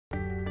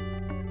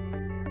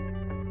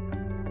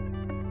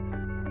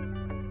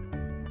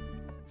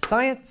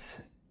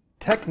Science,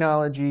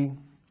 technology,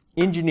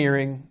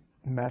 engineering,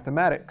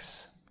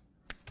 mathematics.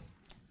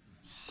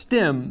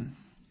 STEM.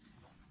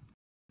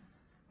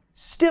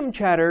 STEM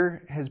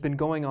chatter has been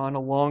going on a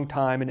long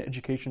time in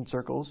education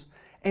circles,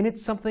 and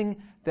it's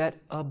something that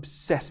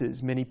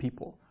obsesses many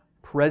people.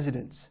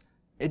 Presidents,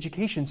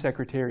 education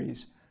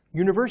secretaries,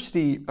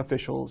 university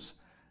officials,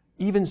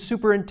 even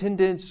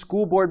superintendents,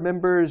 school board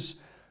members.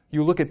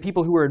 You look at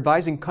people who are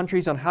advising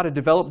countries on how to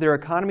develop their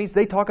economies,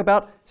 they talk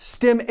about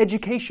STEM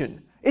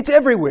education. It's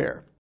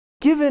everywhere.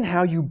 Given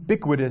how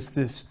ubiquitous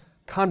this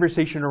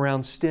conversation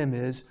around STEM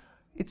is,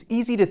 it's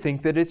easy to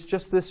think that it's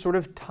just this sort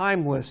of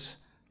timeless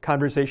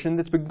conversation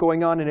that's been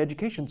going on in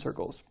education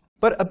circles.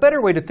 But a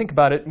better way to think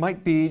about it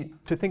might be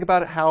to think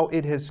about how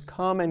it has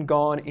come and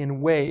gone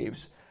in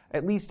waves,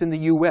 at least in the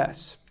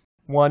US.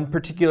 One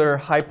particular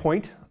high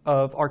point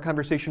of our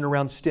conversation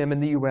around STEM in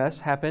the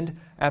US happened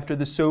after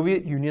the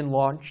Soviet Union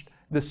launched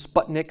the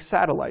Sputnik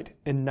satellite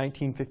in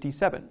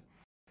 1957.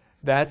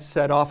 That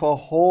set off a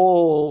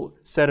whole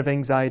set of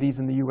anxieties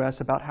in the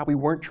US about how we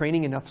weren't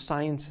training enough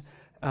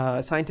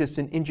scientists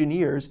and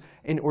engineers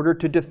in order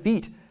to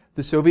defeat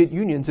the Soviet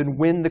Union and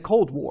win the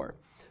Cold War.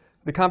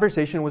 The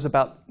conversation was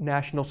about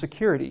national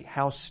security,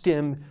 how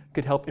STEM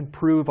could help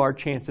improve our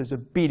chances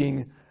of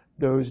beating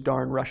those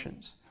darn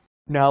Russians.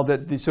 Now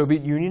that the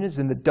Soviet Union is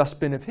in the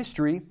dustbin of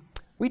history,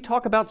 we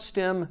talk about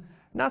STEM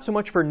not so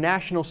much for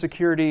national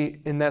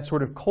security in that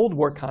sort of Cold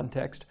War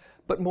context,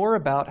 but more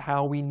about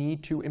how we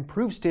need to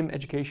improve STEM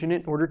education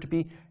in order to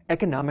be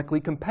economically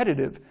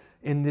competitive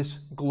in this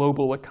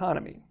global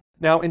economy.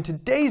 Now, in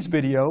today's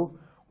video,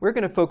 we're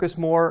going to focus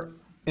more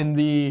in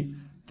the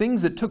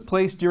things that took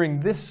place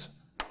during this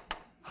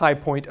high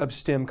point of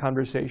STEM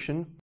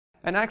conversation,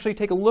 and actually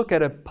take a look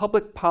at a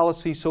public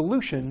policy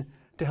solution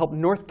to help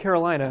North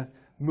Carolina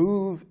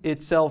move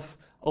itself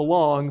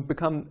along,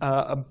 become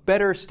a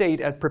better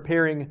state at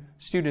preparing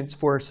students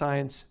for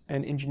science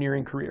and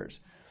engineering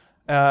careers.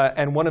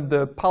 And one of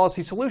the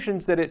policy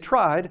solutions that it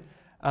tried,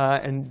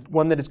 and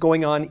one that is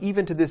going on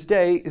even to this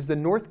day, is the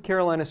North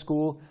Carolina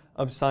School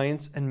of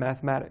Science and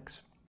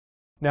Mathematics.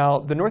 Now,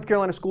 the North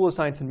Carolina School of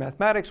Science and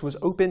Mathematics was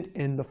opened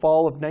in the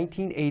fall of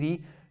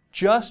 1980,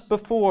 just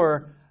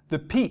before the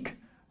peak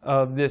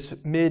of this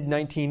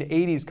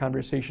mid-1980s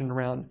conversation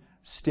around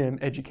STEM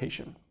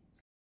education.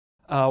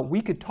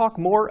 We could talk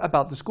more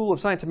about the School of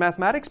Science and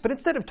Mathematics, but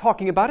instead of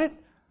talking about it,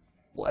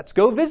 let's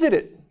go visit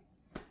it.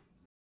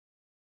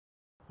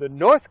 The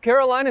North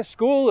Carolina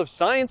School of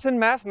Science and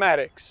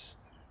Mathematics,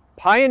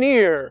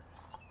 pioneer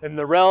in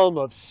the realm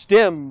of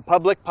STEM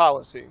public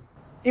policy.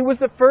 It was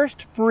the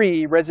first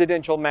free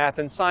residential math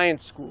and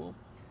science school,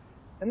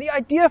 and the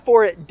idea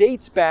for it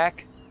dates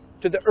back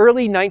to the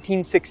early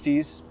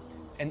 1960s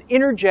and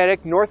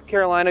energetic North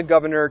Carolina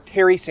Governor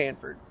Terry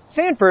Sanford.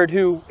 Sanford,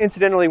 who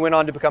incidentally went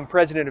on to become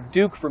president of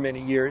Duke for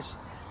many years,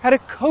 had a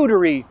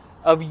coterie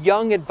of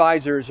young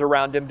advisors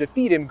around him to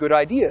feed him good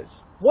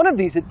ideas. One of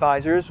these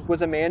advisors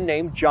was a man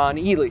named John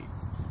Ely,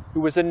 who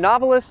was a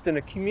novelist and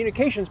a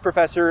communications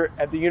professor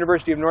at the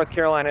University of North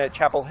Carolina at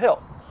Chapel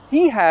Hill.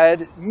 He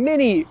had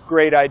many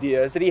great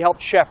ideas that he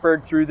helped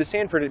shepherd through the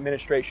Sanford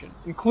administration,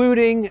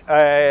 including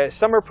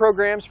summer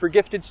programs for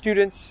gifted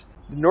students,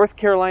 the North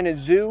Carolina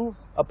Zoo,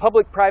 a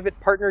public-private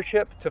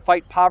partnership to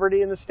fight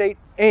poverty in the state,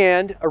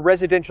 and a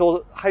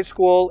residential high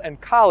school and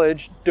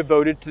college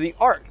devoted to the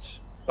arts.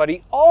 But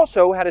he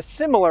also had a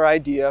similar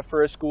idea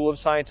for a School of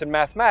Science and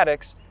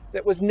Mathematics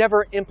that was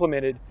never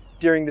implemented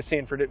during the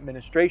Sanford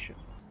administration.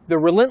 The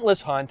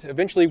relentless hunt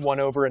eventually won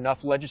over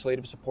enough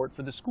legislative support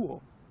for the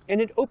school, and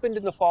it opened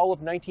in the fall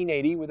of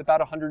 1980 with about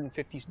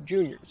 150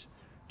 juniors,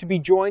 to be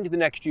joined the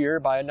next year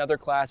by another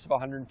class of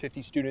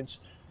 150 students,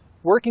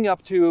 working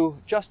up to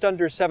just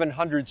under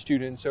 700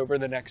 students over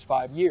the next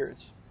 5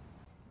 years.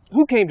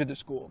 Who came to the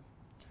school?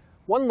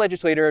 One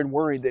legislator had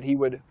worried that he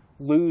would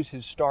lose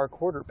his star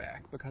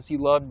quarterback because he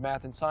loved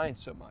math and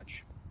science so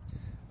much.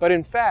 But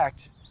in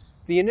fact,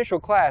 the initial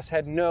class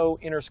had no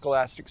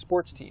interscholastic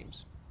sports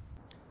teams.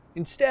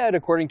 Instead,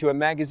 according to a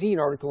magazine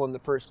article in the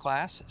first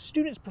class,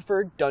 students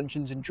preferred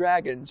Dungeons and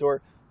Dragons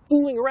or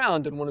fooling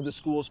around on one of the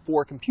school's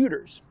 4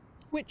 computers,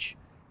 which,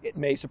 it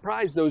may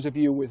surprise those of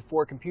you with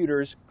 4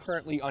 computers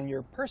currently on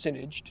your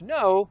personage to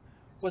know,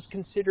 was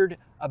considered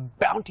a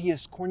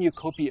bounteous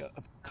cornucopia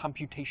of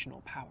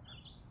computational power.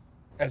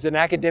 As an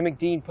academic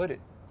dean put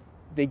it,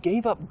 they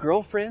gave up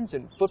girlfriends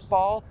and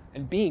football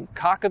and being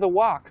cock of the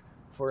walk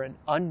for an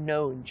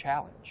unknown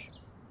challenge.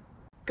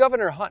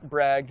 Governor Hunt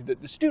bragged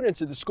that the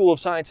students of the School of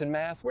Science and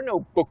Math were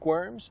no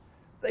bookworms,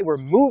 they were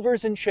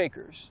movers and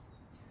shakers.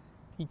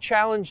 He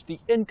challenged the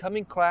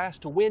incoming class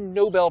to win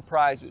Nobel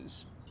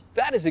Prizes.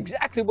 That is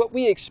exactly what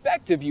we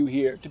expect of you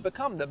here, to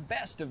become the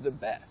best of the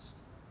best.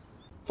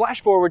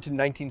 Flash forward to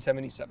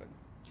 1977.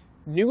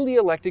 Newly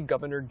elected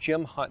Governor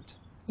Jim Hunt,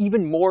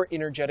 even more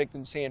energetic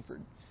than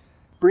Sanford,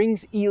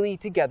 brings Ely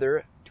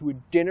together to a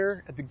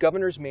dinner at the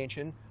governor's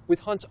mansion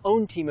with Hunt's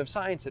own team of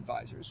science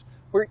advisors,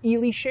 where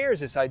Ely shares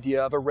this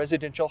idea of a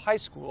residential high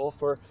school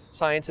for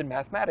science and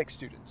mathematics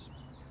students.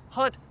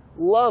 Hunt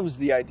loves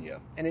the idea,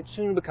 and it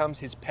soon becomes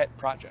his pet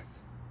project.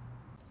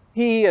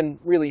 He and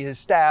really his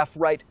staff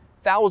write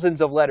thousands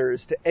of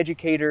letters to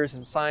educators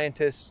and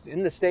scientists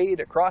in the state,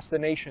 across the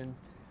nation,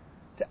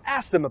 to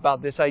ask them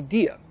about this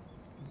idea,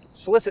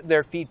 solicit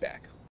their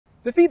feedback.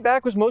 The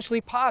feedback was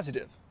mostly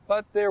positive,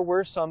 but there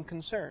were some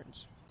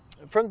concerns.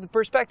 From the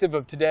perspective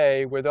of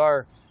today, with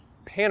our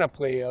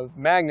panoply of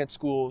magnet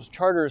schools,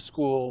 charter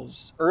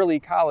schools, early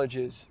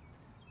colleges,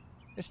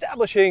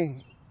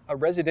 establishing a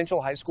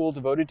residential high school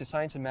devoted to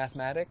science and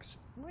mathematics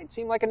might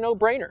seem like a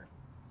no-brainer.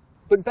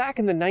 But back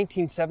in the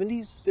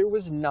 1970s, there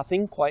was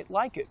nothing quite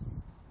like it.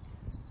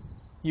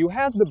 You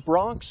had the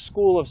Bronx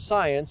School of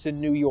Science in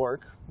New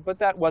York, but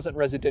that wasn't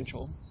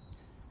residential.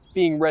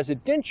 Being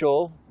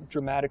residential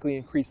dramatically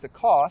increased the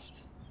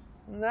cost,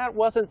 and that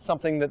wasn't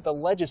something that the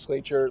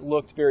legislature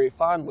looked very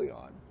fondly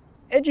on.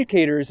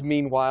 Educators,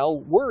 meanwhile,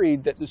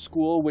 worried that the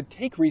school would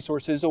take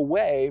resources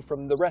away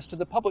from the rest of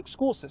the public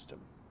school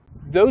system.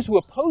 Those who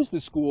opposed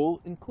the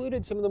school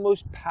included some of the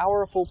most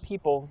powerful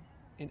people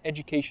in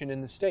education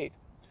in the state,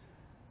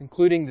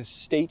 including the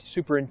state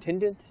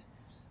superintendent,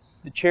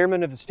 the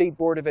chairman of the State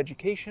Board of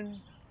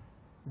Education,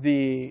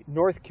 the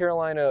North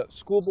Carolina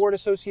School Board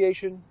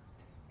Association,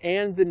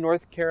 and the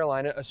North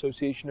Carolina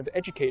Association of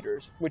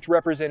Educators, which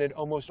represented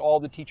almost all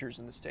the teachers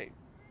in the state.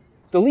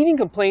 The leading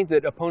complaint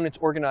that opponents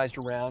organized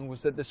around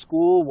was that the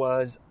school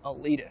was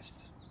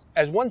elitist.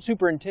 As one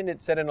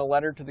superintendent said in a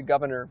letter to the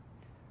governor,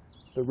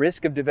 the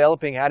risk of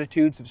developing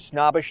attitudes of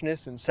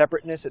snobbishness and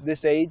separateness at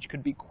this age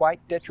could be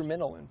quite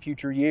detrimental in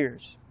future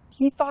years.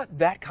 He thought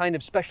that kind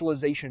of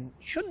specialization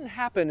shouldn't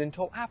happen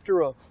until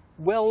after a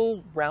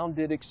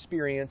well-rounded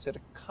experience at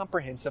a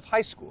comprehensive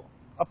high school.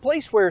 A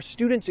place where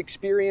students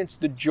experience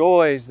the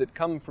joys that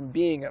come from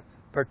being a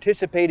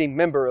participating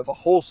member of a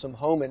wholesome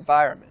home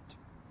environment.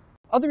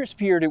 Others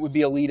feared it would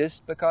be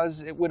elitist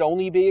because it would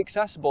only be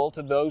accessible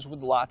to those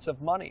with lots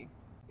of money.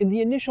 In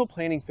the initial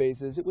planning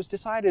phases, it was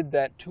decided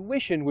that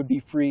tuition would be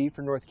free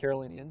for North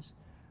Carolinians,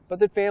 but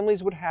that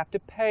families would have to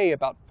pay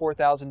about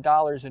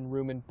 $4,000 in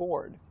room and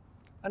board,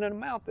 an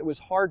amount that was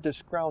hard to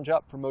scrounge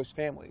up for most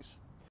families.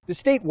 The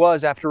state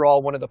was, after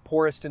all, one of the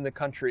poorest in the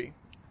country,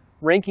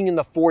 ranking in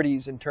the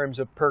 40s in terms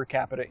of per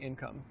capita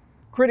income.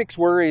 Critics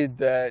worried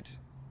that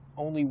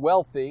only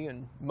wealthy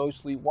and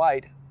mostly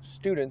white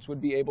students would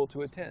be able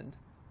to attend.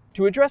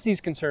 To address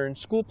these concerns,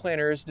 school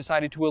planners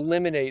decided to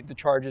eliminate the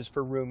charges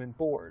for room and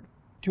board.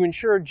 To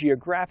ensure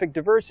geographic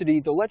diversity,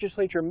 the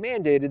legislature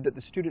mandated that the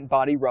student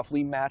body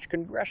roughly match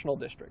congressional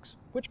districts,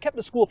 which kept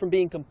the school from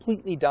being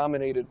completely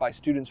dominated by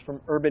students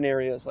from urban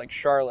areas like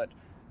Charlotte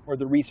or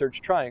the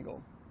Research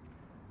Triangle,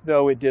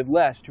 though it did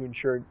less to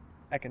ensure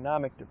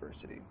economic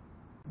diversity.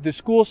 The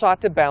school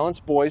sought to balance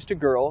boys to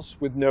girls,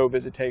 with no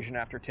visitation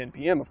after 10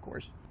 p.m., of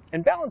course.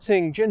 And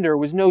balancing gender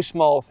was no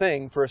small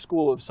thing for a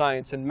school of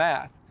science and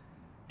math,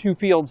 two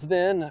fields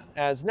then,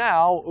 as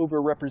now,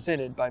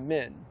 overrepresented by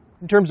men.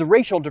 In terms of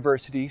racial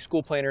diversity,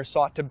 school planners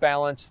sought to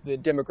balance the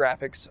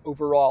demographics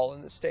overall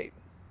in the state.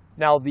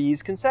 Now,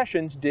 these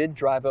concessions did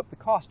drive up the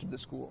cost of the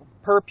school.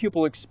 Per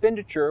pupil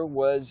expenditure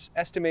was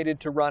estimated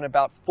to run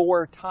about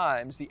 4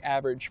 times the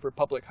average for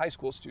public high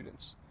school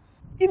students.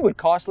 It would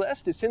cost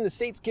less to send the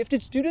state's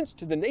gifted students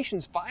to the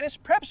nation's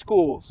finest prep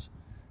schools,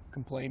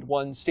 complained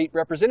one state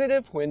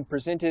representative when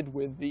presented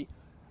with the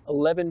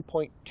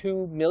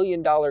 $11.2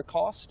 million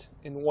cost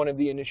in one of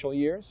the initial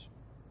years.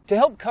 To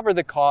help cover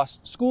the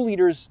cost, school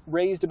leaders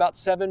raised about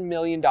 $7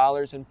 million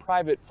in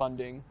private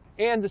funding,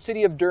 and the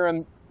city of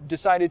Durham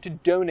decided to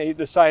donate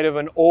the site of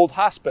an old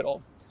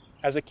hospital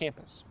as a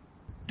campus.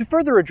 To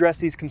further address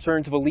these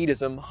concerns of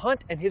elitism,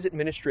 Hunt and his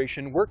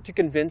administration worked to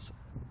convince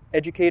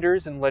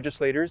educators and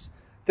legislators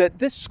that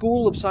this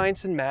school of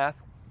science and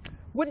math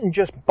wouldn't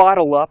just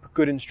bottle up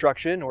good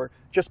instruction or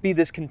just be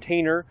this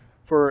container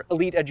for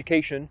elite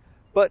education,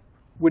 but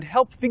would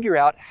help figure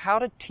out how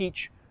to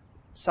teach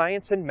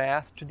science and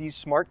math to these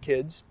smart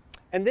kids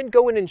and then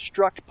go and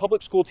instruct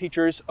public school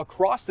teachers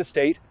across the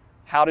state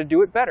how to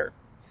do it better.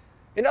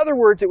 In other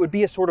words, it would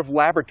be a sort of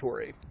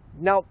laboratory.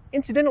 Now,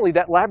 incidentally,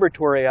 that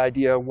laboratory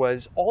idea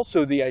was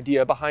also the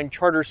idea behind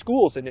charter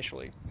schools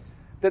initially,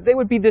 that they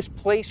would be this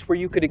place where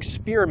you could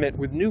experiment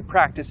with new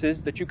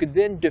practices that you could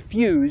then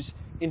diffuse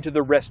into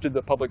the rest of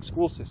the public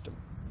school system.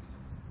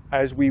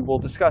 As we will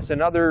discuss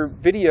in other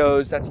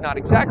videos, that's not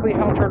exactly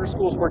how charter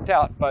schools worked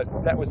out,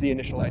 but that was the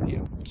initial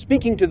idea.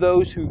 Speaking to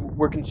those who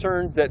were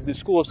concerned that the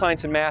School of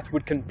Science and Math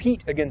would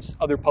compete against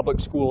other public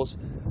schools,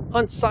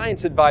 Hunt's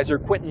science advisor,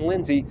 Quentin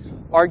Lindsay,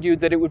 argued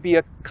that it would be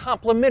a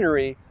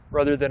complementary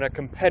rather than a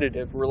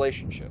competitive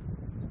relationship.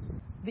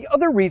 The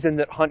other reason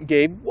that Hunt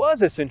gave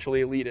was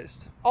essentially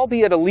elitist,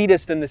 albeit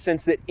elitist in the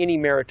sense that any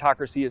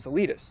meritocracy is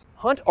elitist.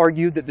 Hunt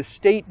argued that the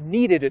state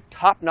needed a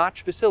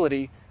top-notch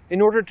facility in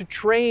order to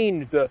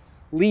train the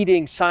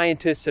leading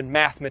scientists and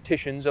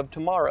mathematicians of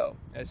tomorrow,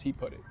 as he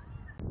put it.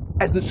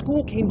 As the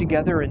school came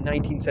together in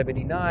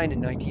 1979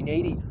 and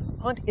 1980,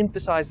 Hunt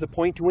emphasized the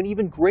point to an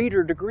even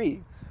greater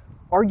degree,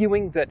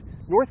 arguing that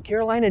North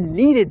Carolina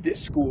needed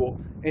this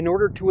school in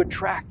order to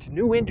attract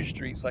new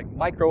industries like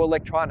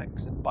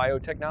microelectronics and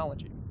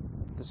biotechnology.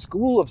 The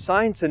School of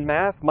Science and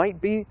Math might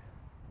be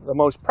the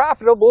most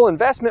profitable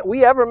investment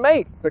we ever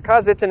make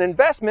because it's an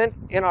investment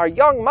in our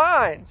young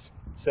minds,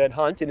 said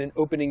Hunt in an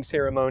opening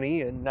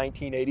ceremony in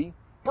 1980.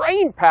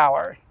 Brain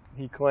power,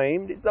 he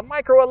claimed, is the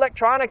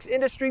microelectronics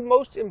industry's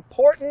most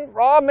important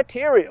raw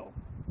material.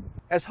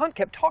 As Hunt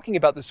kept talking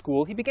about the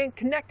school, he began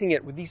connecting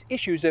it with these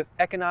issues of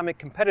economic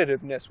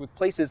competitiveness with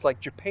places like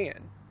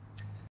Japan.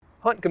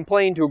 Hunt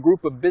complained to a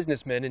group of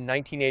businessmen in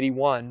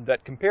 1981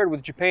 that compared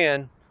with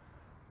Japan,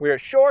 we're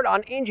short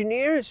on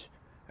engineers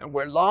and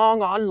we're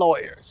long on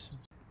lawyers.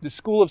 The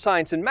School of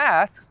Science and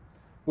Math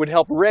would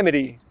help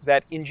remedy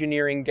that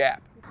engineering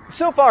gap.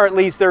 So far, at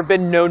least, there have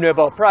been no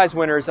Nobel Prize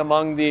winners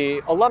among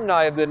the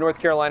alumni of the North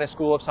Carolina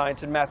School of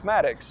Science and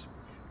Mathematics,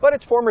 but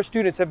its former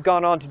students have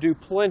gone on to do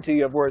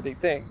plenty of worthy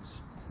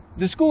things.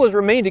 The school has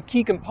remained a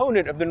key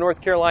component of the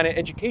North Carolina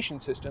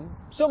education system,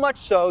 so much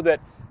so that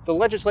the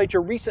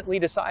legislature recently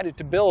decided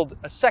to build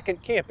a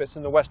second campus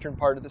in the western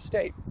part of the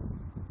state.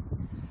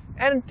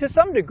 And to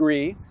some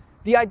degree,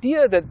 the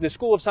idea that the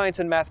School of Science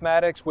and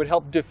Mathematics would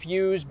help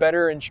diffuse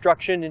better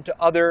instruction into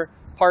other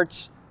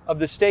parts of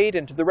the state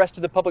and to the rest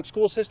of the public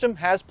school system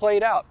has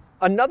played out.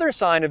 Another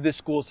sign of this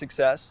school's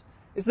success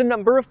is the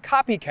number of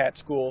copycat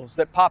schools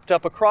that popped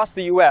up across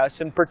the U.S.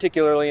 and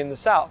particularly in the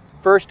South.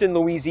 First in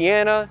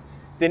Louisiana,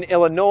 then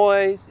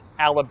Illinois,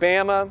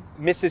 Alabama,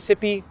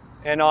 Mississippi,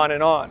 and on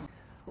and on.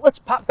 Let's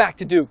pop back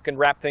to Duke and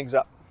wrap things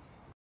up.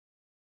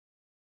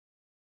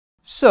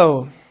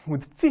 So,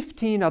 with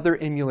 15 other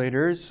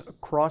emulators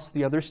across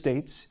the other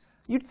states,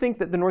 you'd think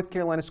that the North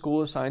Carolina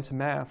School of Science and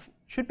Math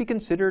should be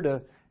considered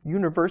a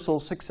universal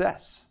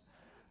success.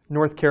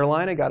 North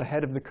Carolina got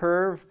ahead of the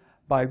curve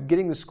by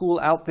getting the school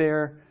out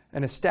there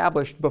and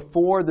established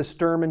before the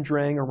Sturm and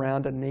Drang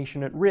around a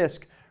nation at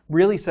risk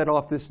really set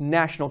off this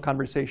national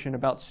conversation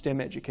about STEM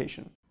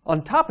education.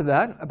 On top of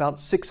that, about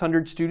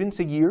 600 students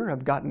a year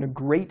have gotten a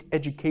great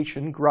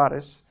education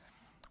gratis,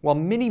 while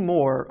many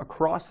more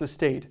across the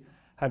state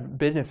have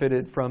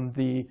benefited from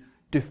the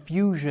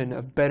diffusion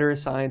of better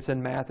science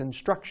and math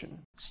instruction.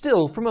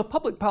 Still, from a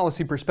public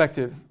policy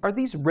perspective, are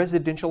these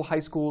residential high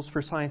schools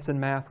for science and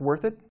math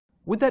worth it?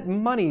 Would that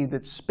money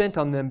that's spent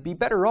on them be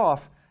better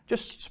off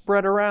just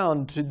spread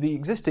around to the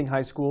existing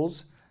high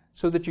schools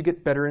so that you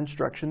get better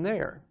instruction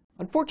there?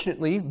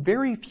 Unfortunately,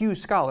 very few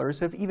scholars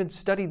have even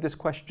studied this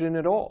question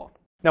at all.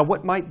 Now,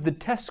 what might the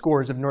test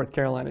scores of North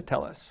Carolina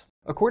tell us?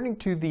 According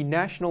to the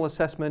National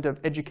Assessment of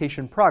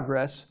Education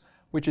Progress,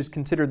 which is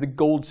considered the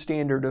gold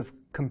standard of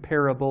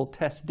comparable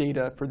test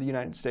data for the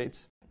United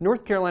States,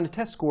 North Carolina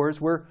test scores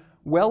were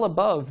well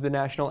above the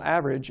national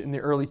average in the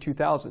early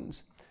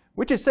 2000s,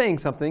 which is saying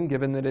something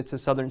given that it's a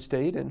southern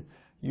state and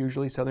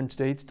usually southern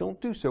states don't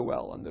do so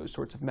well on those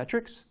sorts of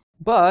metrics.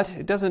 But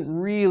it doesn't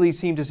really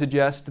seem to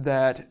suggest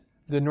that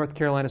the North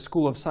Carolina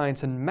School of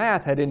Science and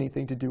Math had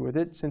anything to do with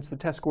it, since the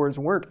test scores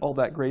weren't all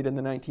that great in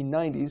the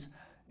 1990s,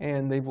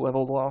 and they've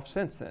leveled off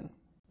since then.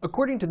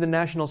 According to the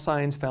National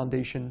Science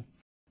Foundation,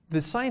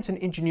 the science and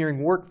engineering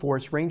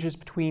workforce ranges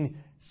between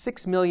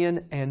 6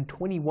 million and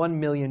 21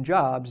 million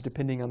jobs,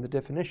 depending on the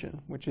definition,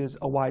 which is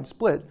a wide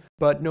split.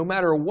 But no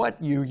matter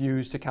what you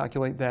use to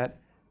calculate that,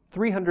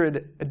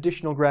 300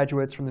 additional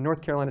graduates from the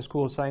North Carolina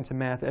School of Science and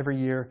Math every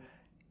year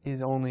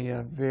is only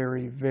a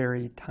very,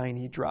 very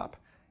tiny drop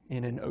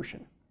in an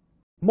ocean.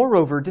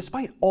 Moreover,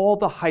 despite all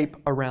the hype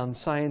around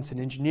science and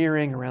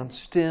engineering, around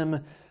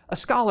STEM, a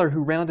scholar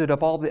who rounded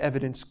up all the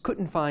evidence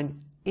couldn't find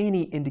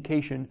any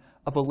indication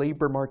of a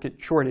labor market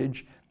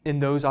shortage in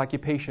those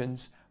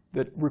occupations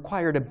that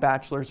required a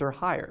bachelor's or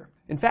higher.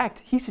 In fact,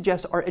 he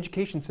suggests our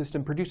education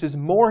system produces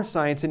more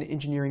science and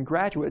engineering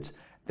graduates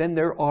than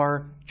there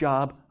are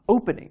job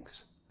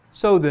openings.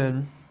 So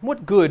then,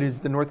 what good is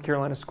the North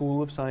Carolina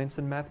School of Science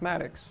and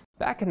Mathematics?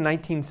 Back in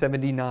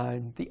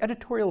 1979, the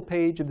editorial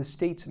page of the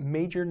state's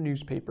major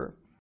newspaper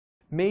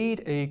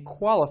made a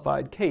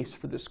qualified case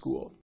for the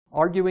school,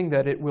 arguing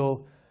that it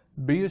will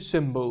be a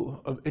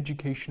symbol of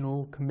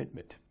educational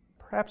commitment.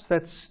 Perhaps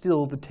that's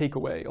still the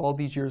takeaway all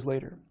these years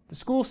later. The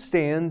school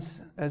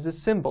stands as a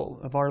symbol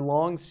of our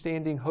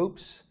long-standing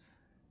hopes,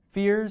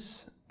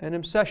 fears, and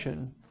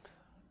obsession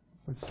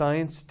with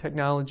science,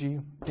 technology,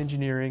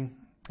 engineering,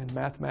 and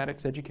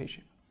mathematics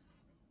education.